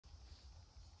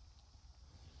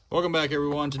Welcome back,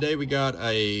 everyone. Today we got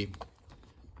a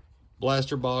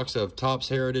blaster box of Topps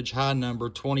Heritage high number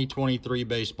 2023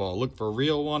 baseball. Look for a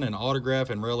real one and autograph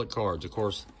and relic cards. Of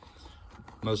course,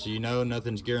 most of you know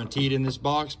nothing's guaranteed in this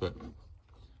box, but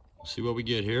we'll see what we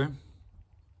get here.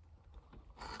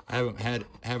 I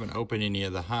haven't opened any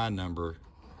of the high number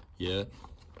yet.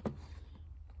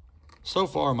 So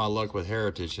far, my luck with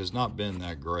Heritage has not been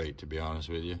that great, to be honest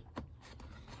with you.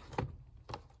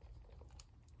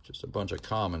 Just a bunch of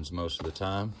commons most of the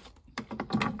time.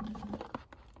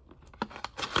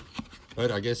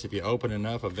 But I guess if you open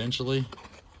enough, eventually,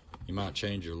 you might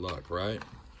change your luck, right?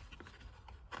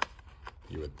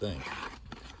 You would think.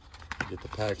 Get the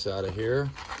packs out of here.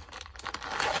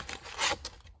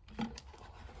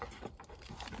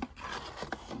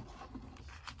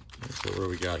 So what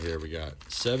we got here? We got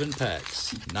 7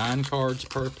 packs, 9 cards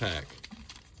per pack.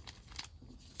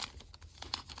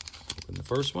 Open the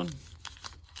first one.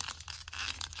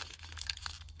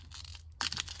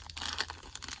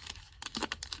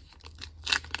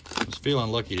 I was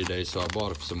feeling lucky today, so I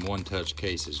bought some one-touch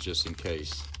cases just in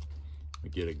case we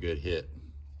get a good hit.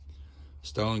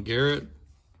 Stone Garrett,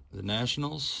 the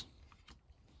Nationals.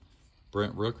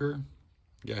 Brent Rooker,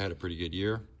 guy had a pretty good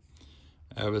year.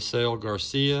 Avisail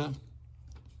Garcia,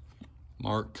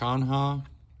 Mark Canha,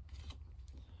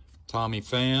 Tommy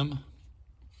Pham,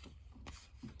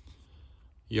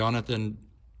 Jonathan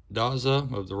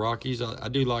Daza of the Rockies. I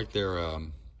do like their, what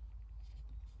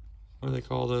do they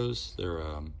call those? Their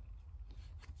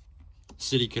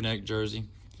City Connect jersey.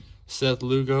 Seth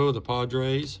Lugo of the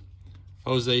Padres.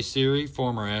 Jose Siri,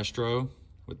 former Astro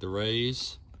with the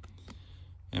Rays.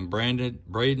 And Braden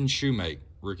Shoemake,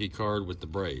 rookie card with the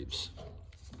Braves.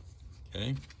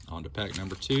 Okay, on to pack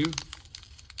number 2.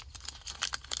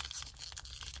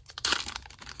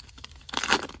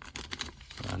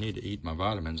 I need to eat my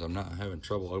vitamins. I'm not having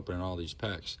trouble opening all these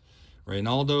packs.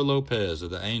 Reynaldo Lopez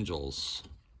of the Angels.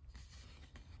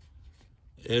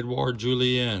 Edouard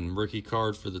Julien, rookie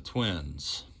card for the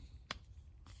Twins.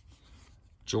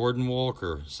 Jordan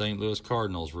Walker, St. Louis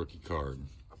Cardinals, rookie card.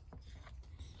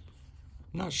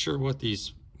 I'm not sure what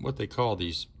they call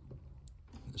these.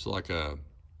 It's like a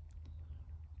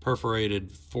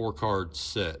perforated 4-card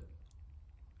set.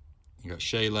 You got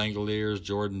Shea Langoliers,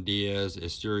 Jordan Diaz,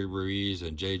 Esteury Ruiz,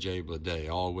 and J.J. Bleday,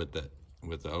 all with the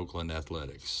Oakland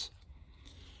Athletics.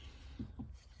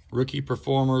 Rookie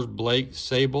performers, Blake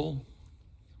Sable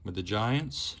with the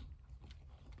Giants.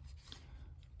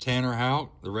 Tanner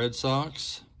Houck, the Red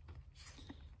Sox.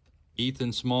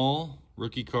 Ethan Small,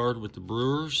 rookie card with the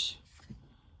Brewers.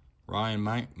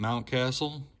 Ryan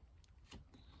Mountcastle.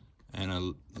 And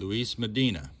a Luis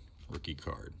Medina, rookie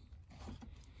card.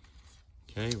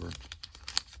 Okay, we're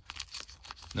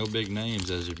no big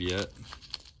names as of yet.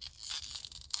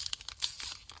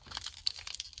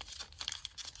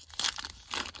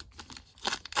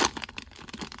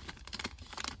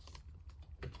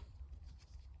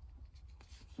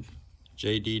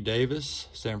 J.D. Davis,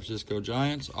 San Francisco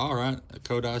Giants. All right,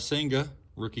 Kodai Senga,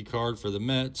 rookie card for the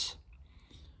Mets.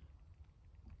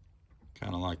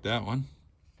 Kind of like that one.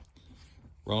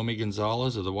 Romy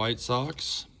Gonzalez of the White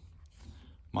Sox.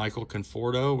 Michael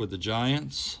Conforto with the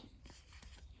Giants.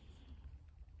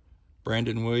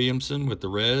 Brandon Williamson with the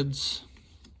Reds.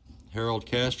 Harold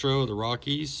Castro of the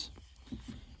Rockies.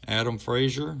 Adam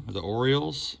Frazier of the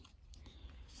Orioles.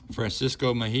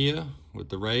 Francisco Mejia with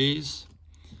the Rays.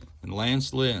 And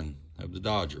Lance Lynn of the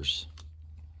Dodgers.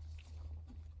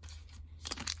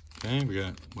 Okay, we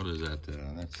got, what is that?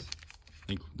 I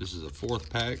think this is a 4th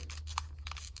pack.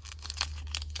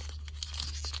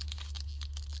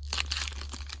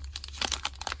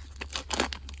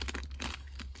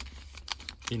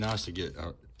 Be nice to get,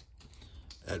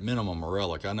 at minimum, a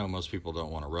relic. I know most people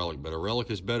don't want a relic, but a relic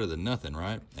is better than nothing,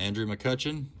 right? Andrew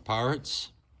McCutchen, Pirates.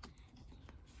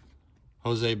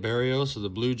 Jose Barrios of the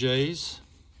Blue Jays.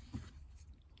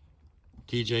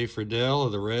 TJ Friedel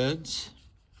of the Reds.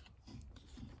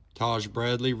 Taj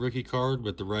Bradley, rookie card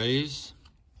with the Rays.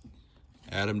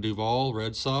 Adam Duvall,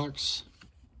 Red Sox.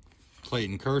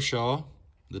 Clayton Kershaw,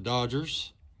 the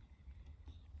Dodgers.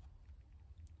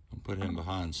 I'll put him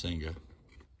behind Senga.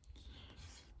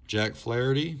 Jack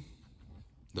Flaherty,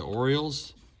 the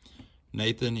Orioles.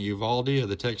 Nathan Eovaldi of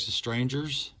the Texas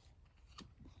Rangers.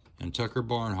 And Tucker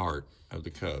Barnhart of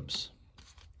the Cubs.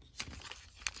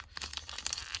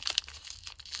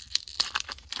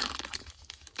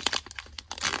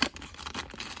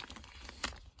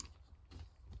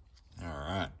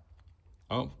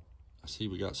 Oh, I see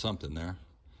we got something there.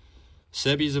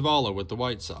 Seby Zavala with the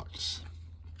White Sox.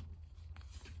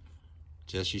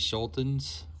 Jesse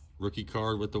Schultens, rookie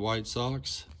card with the White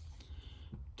Sox.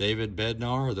 David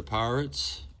Bednar of the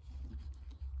Pirates.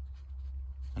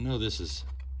 I know this is,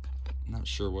 I'm not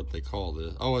sure what they call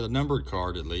this. Oh, a numbered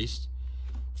card at least.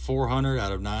 400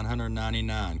 out of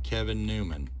 999. Kevin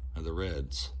Newman of the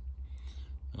Reds.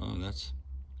 Oh, that's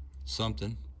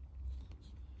something.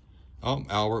 Oh,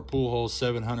 Albert Pujols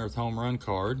 700th home run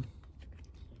card.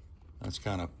 That's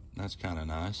kind of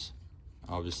nice.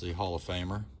 Obviously Hall of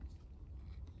Famer.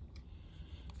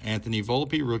 Anthony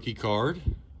Volpe rookie card.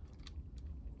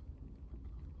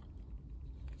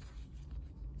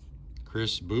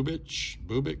 Chris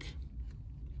Bubic,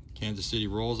 Kansas City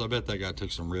Royals. I bet that guy took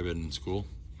some ribbon in school.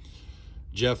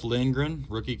 Jeff Lindgren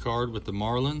rookie card with the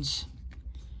Marlins.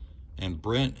 And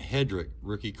Brent Hedrick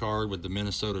rookie card with the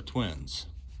Minnesota Twins.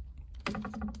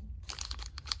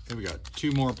 Okay, we got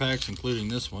 2 more packs, including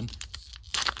this one.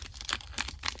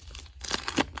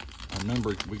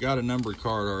 We got a numbered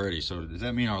card already, so does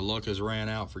that mean our luck has ran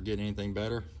out for getting anything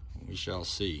better? We shall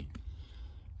see.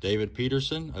 David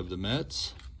Peterson of the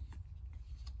Mets.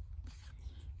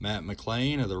 Matt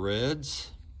McLain of the Reds.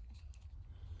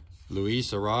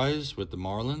 Luis Arraez with the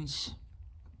Marlins.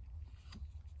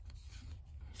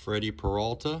 Freddie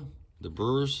Peralta, the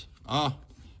Brewers.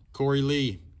 Corey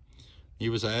Lee. He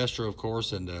was an Astro, of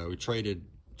course, and we traded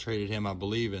him, I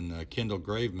believe, in the Kendall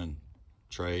Graveman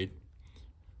trade.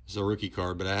 It's a rookie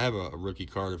card, but I have a rookie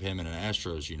card of him in an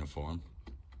Astros uniform.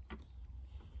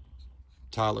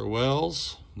 Tyler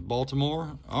Wells,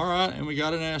 Baltimore. All right, and we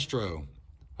got an Astro.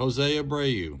 Jose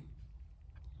Abreu.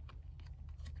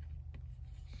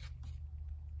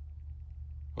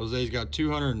 Jose's got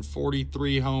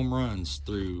 243 home runs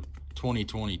through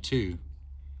 2022.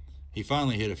 He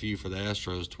finally hit a few for the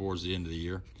Astros towards the end of the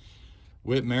year.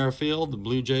 Whit Merrifield, the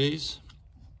Blue Jays.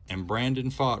 And Brandon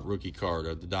Pfaadt, rookie card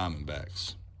of the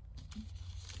Diamondbacks.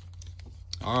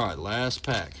 All right, last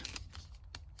pack.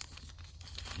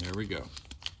 There we go.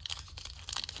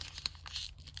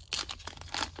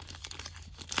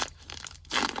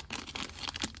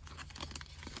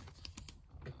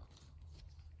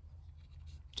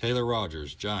 Taylor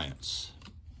Rogers, Giants.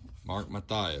 Mark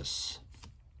Mathias.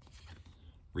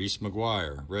 Reese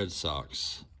McGuire, Red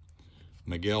Sox.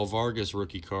 Miguel Vargas,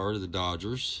 rookie card of the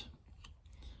Dodgers.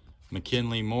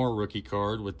 McKinley Moore, rookie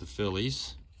card with the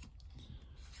Phillies.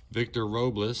 Victor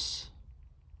Robles,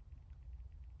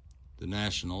 the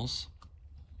Nationals.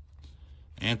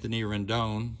 Anthony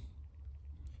Rendon.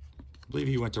 I believe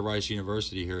he went to Rice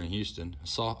University here in Houston.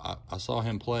 I saw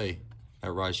him play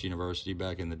at Rice University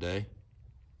back in the day.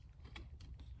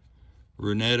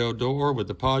 Rougned Odor with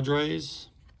the Padres.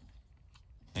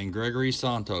 And Gregory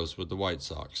Santos with the White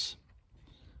Sox.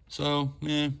 So,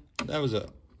 that was a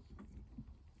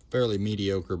fairly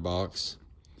mediocre box.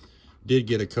 Did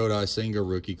get a Kodai Senga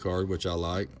rookie card, which I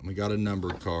like. We got a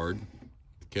numbered card,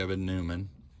 Kevin Newman.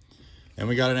 And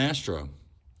we got an Astro,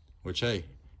 which, hey,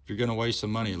 if you're going to waste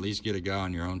some money, at least get a guy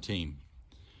on your own team.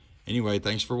 Anyway,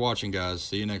 thanks for watching, guys.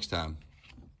 See you next time.